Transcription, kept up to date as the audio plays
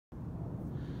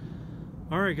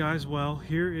Alright guys, well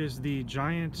here is the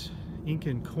giant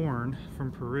Incan corn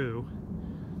from Peru.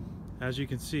 As you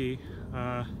can see,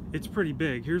 it's pretty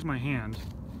big. Here's my hand.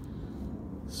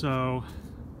 So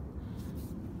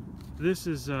this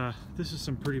is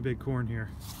some pretty big corn here.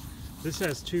 This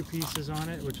has two pieces on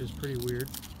it, which is pretty weird.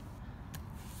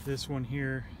 This one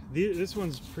here, this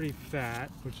one's pretty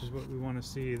fat, which is what we want to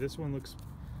see. This one looks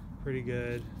pretty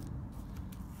good.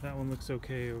 That one looks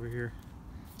okay over here.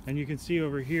 And you can see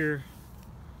over here,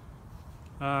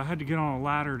 I had to get on a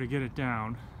ladder to get it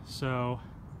down. So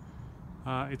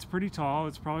it's pretty tall.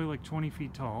 It's probably like 20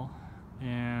 feet tall.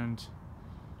 And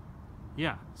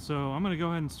yeah, so I'm gonna go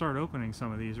ahead and start opening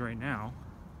some of these right now.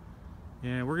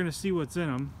 And we're gonna see what's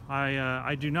in them.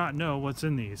 I do not know what's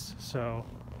in these. So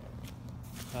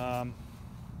I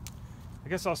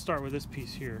guess I'll start with this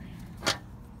piece here.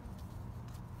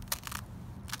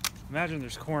 Imagine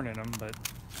there's corn in them, but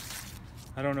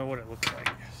I don't know what it looks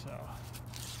like, so.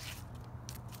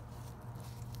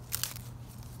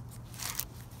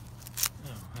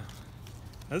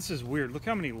 Now, this is weird. Look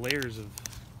how many layers of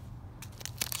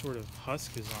sort of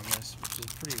husk is on this, which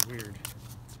is pretty weird.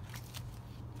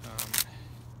 A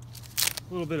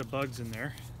little bit of bugs in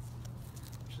there,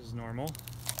 which is normal.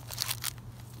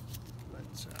 But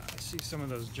I see some of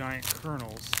those giant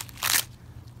kernels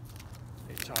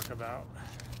they talk about.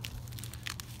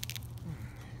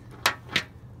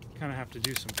 Kind of have to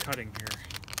do some cutting here.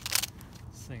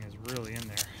 This thing is really in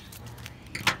there.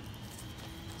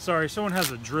 Sorry, someone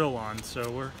has a drill on, so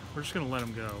we're just gonna let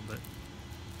him go. But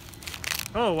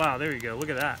oh wow, there you go. Look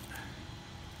at that.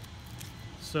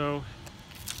 So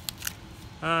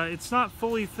it's not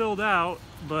fully filled out,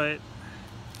 but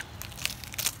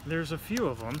there's a few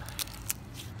of them.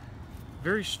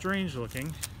 Very strange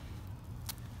looking.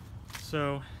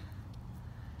 So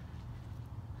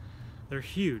they're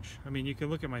huge. I mean, you can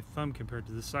look at my thumb compared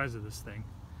to the size of this thing.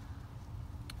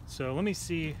 So let me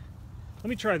see. Let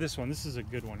me try this one. This is a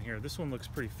good one here. This one looks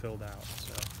pretty filled out.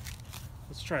 So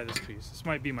let's try this piece. This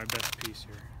might be my best piece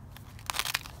here.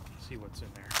 Let's see what's in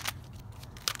there.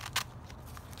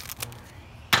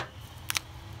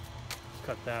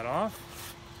 Cut that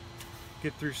off.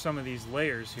 Get through some of these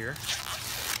layers here.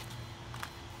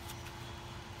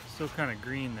 Still kind of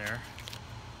green there.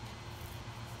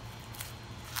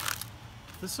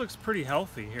 This looks pretty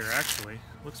healthy here, actually.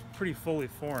 Looks pretty fully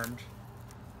formed.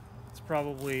 It's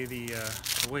probably the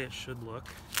way it should look.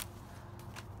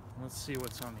 Let's see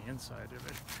what's on the inside of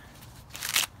it.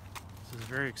 This is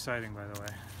very exciting, by the way.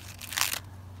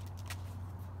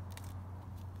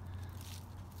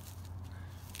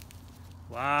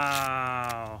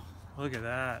 Wow, look at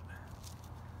that.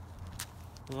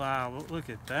 Wow, look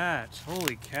at that.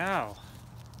 Holy cow.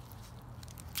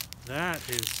 That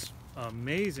is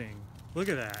amazing. Look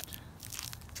at that.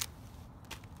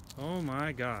 Oh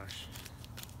my gosh.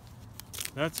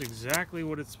 That's exactly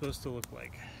what it's supposed to look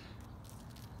like.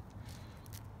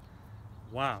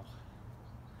 Wow.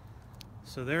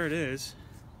 So there it is.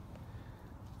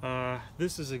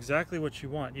 This is exactly what you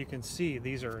want. You can see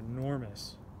these are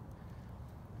enormous.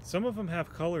 Some of them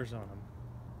have colors on them.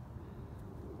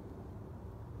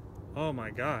 Oh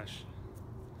my gosh.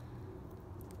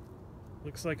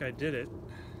 Looks like I did it.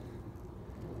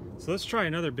 So let's try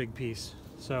another big piece.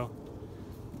 So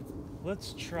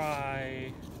let's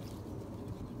try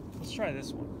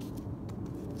this one.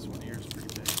 This one here is pretty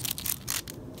big.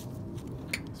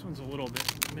 This one's a little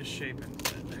bit misshapen,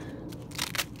 but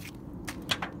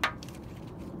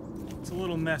it's a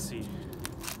little messy.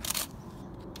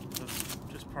 That's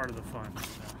just part of the fun.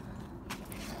 So.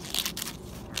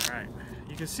 Alright.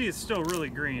 You can see it's still really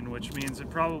green, which means it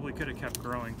probably could have kept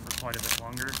growing for quite a bit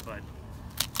longer, but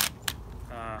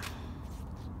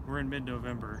we're in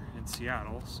mid-November in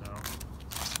Seattle, so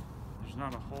there's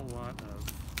not a whole lot of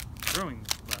growing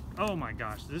left. Oh my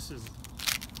gosh, this is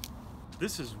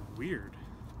weird.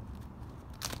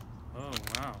 Oh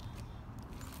wow.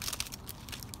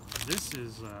 This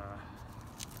is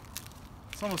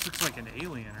this almost looks like an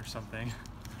alien or something.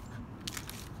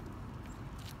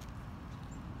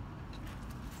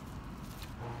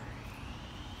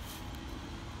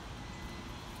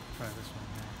 Try this one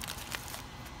here.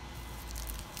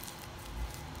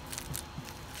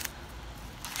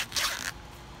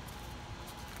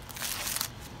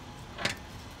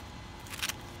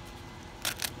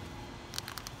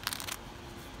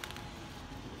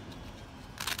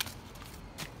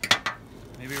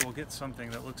 Maybe we'll get something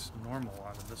that looks normal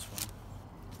out of this one.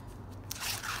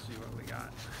 Let's see what we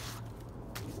got.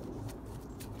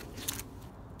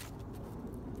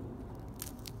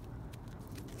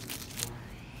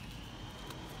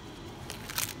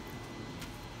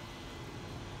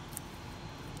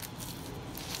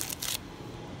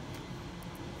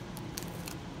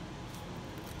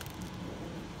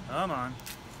 Come on.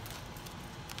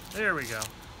 There we go.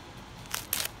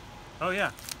 Oh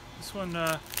yeah, this one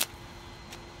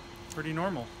pretty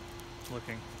normal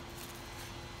looking.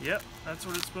 Yep, that's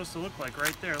what it's supposed to look like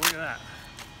right there. Look at that.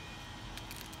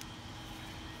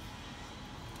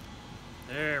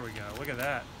 There we go. Look at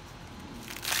that.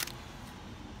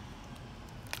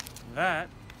 That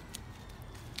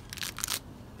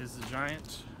is the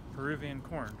giant Peruvian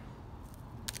corn.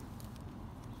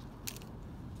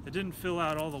 It didn't fill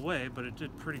out all the way, but it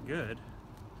did pretty good.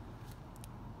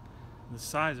 The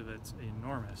size of it's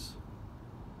enormous.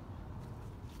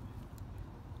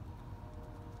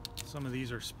 Some of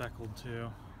these are speckled too.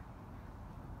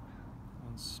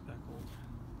 One's speckled.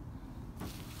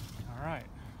 All right,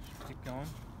 keep going.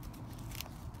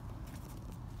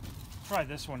 Try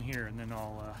this one here, and then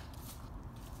I'll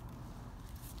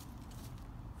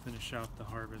finish out the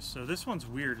harvest. So this one's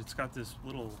weird. It's got this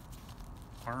little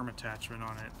arm attachment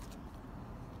on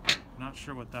it. Not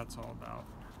sure what that's all about.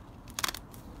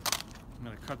 I'm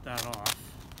going to cut that off.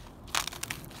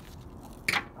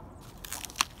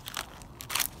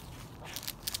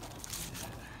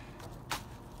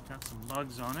 Got some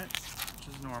bugs on it, which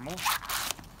is normal.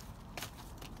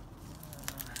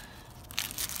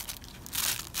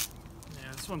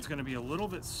 Yeah, this one's going to be a little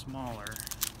bit smaller.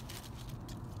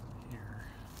 Here.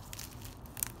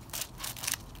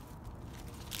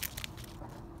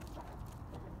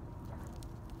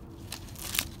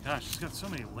 Gosh, it's got so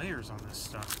many layers on this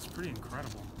stuff. It's pretty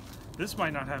incredible. This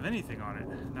might not have anything on it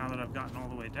now that I've gotten all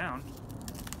the way down.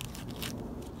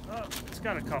 Oh, it's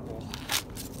got a couple.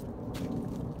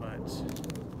 But...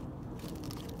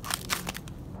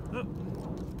 oh.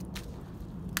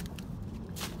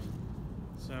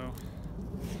 So,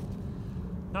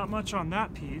 not much on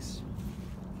that piece.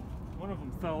 One of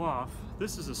them fell off.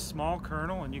 This is a small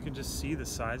kernel, and you can just see the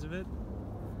size of it.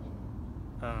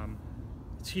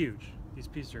 It's huge. These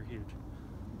pieces are huge.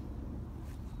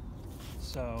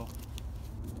 So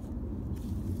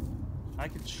I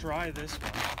could try this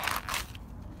one.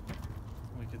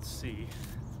 We could see.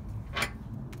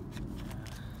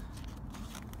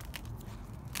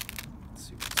 Let's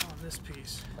see what's on this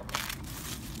piece.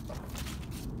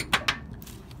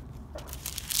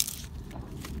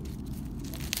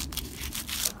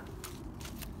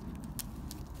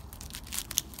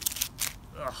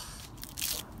 Ugh.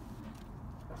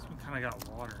 Kind of got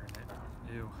water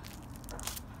in it. Ew.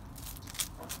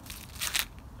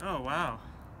 Oh wow.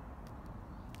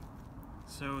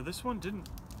 So this one didn't.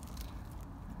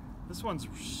 This one's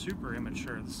super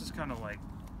immature. This is kind of like.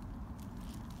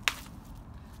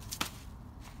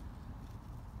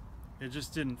 It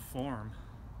just didn't form.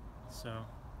 So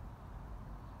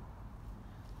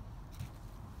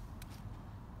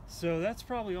that's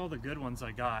probably all the good ones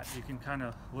I got. You can kind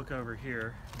of look over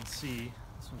here and see.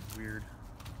 This one's weird.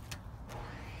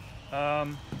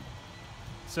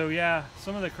 So yeah,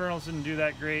 some of the kernels didn't do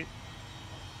that great.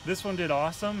 This one did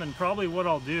awesome, and probably what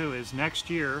I'll do is next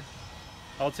year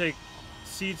I'll take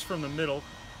seeds from the middle.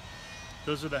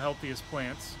 Those are the healthiest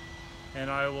plants, and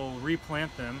I will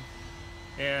replant them,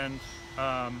 and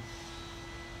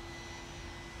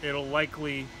it'll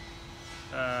likely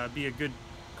be a good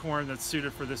corn that's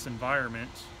suited for this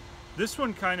environment. This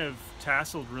one kind of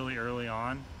tasseled really early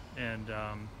on, and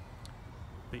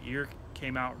the ear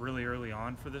came out really early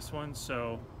on for this one,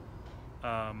 so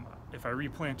if I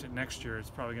replant it next year,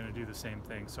 it's probably going to do the same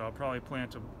thing. So I'll probably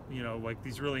plant, like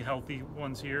these really healthy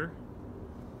ones here,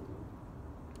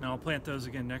 and I'll plant those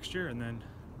again next year, and then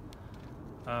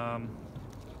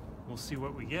we'll see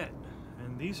what we get.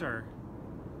 And these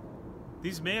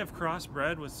may have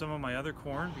crossbred with some of my other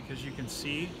corn, because you can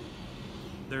see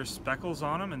there's speckles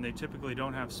on them, and they typically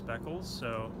don't have speckles,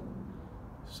 so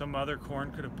some other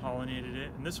corn could have pollinated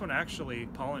it, and this one actually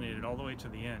pollinated all the way to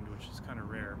the end, which is kind of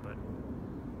rare. But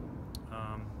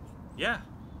yeah,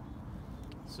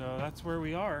 so that's where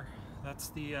we are. That's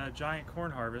the giant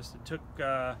corn harvest. It took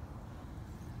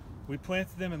we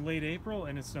planted them in late April,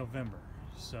 and it's November,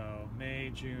 so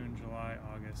May, June, July,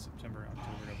 August, September,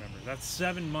 October, November. That's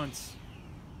 7 months,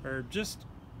 or just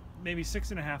maybe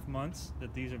 6.5 months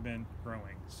that these have been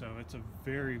growing. So it's a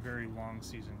very, very long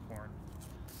season corn.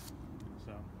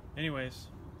 So anyways,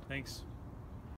 thanks.